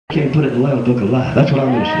Can't put it in the Lamb Book of Life. That's what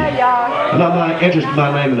I'm interested in. I'm not interested in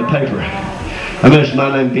my name in the paper. I'm interested in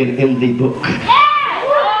my name being in the book.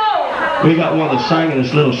 We got one of the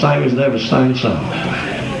singingest little singers that ever sang a song.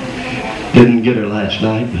 Didn't get her last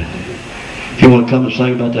night, but if you want to come and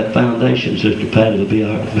sing about that foundation, Sister Patty, it'll be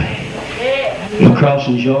all right with me. You know,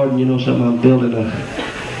 crossing Jordan, you know something, I'm building a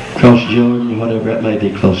cross Jordan, whatever that may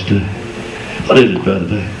be close to. What is it, Brother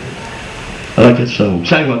Bear? I like that song.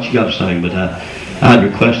 Sing what you got to sing, but I'd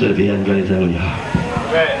request it if you hadn't got anything on your heart.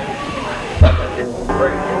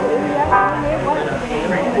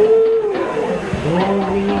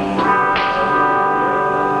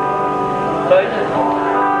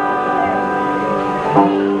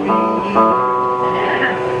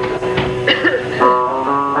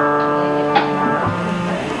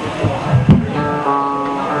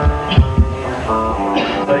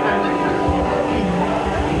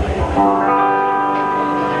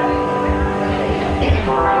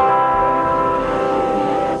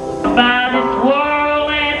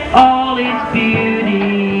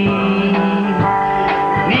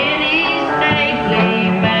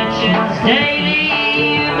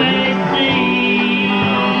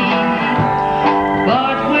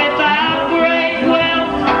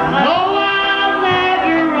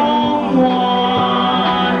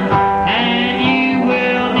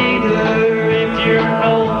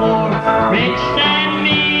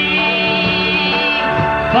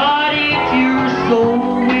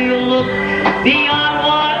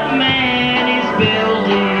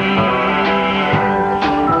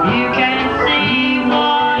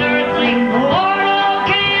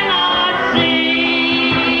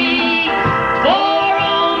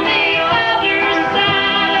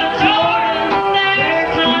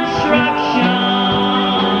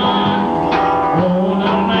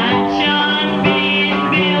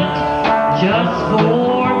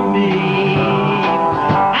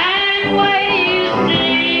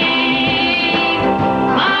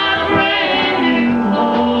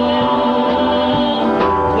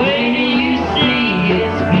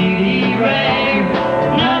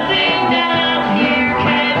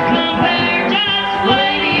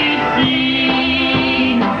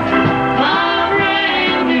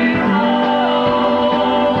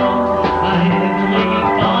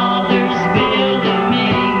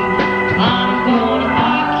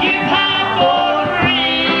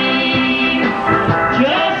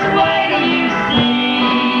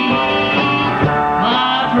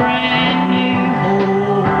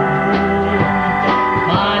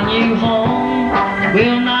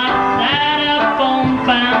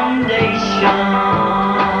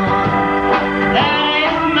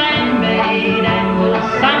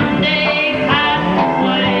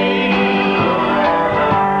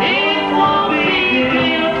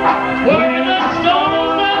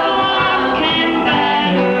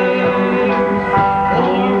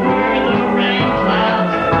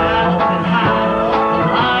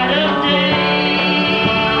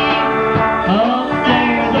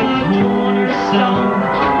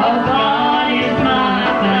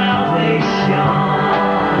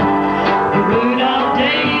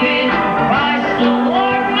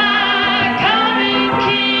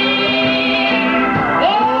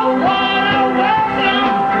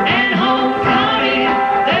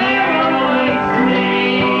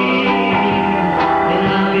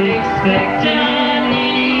 Expecting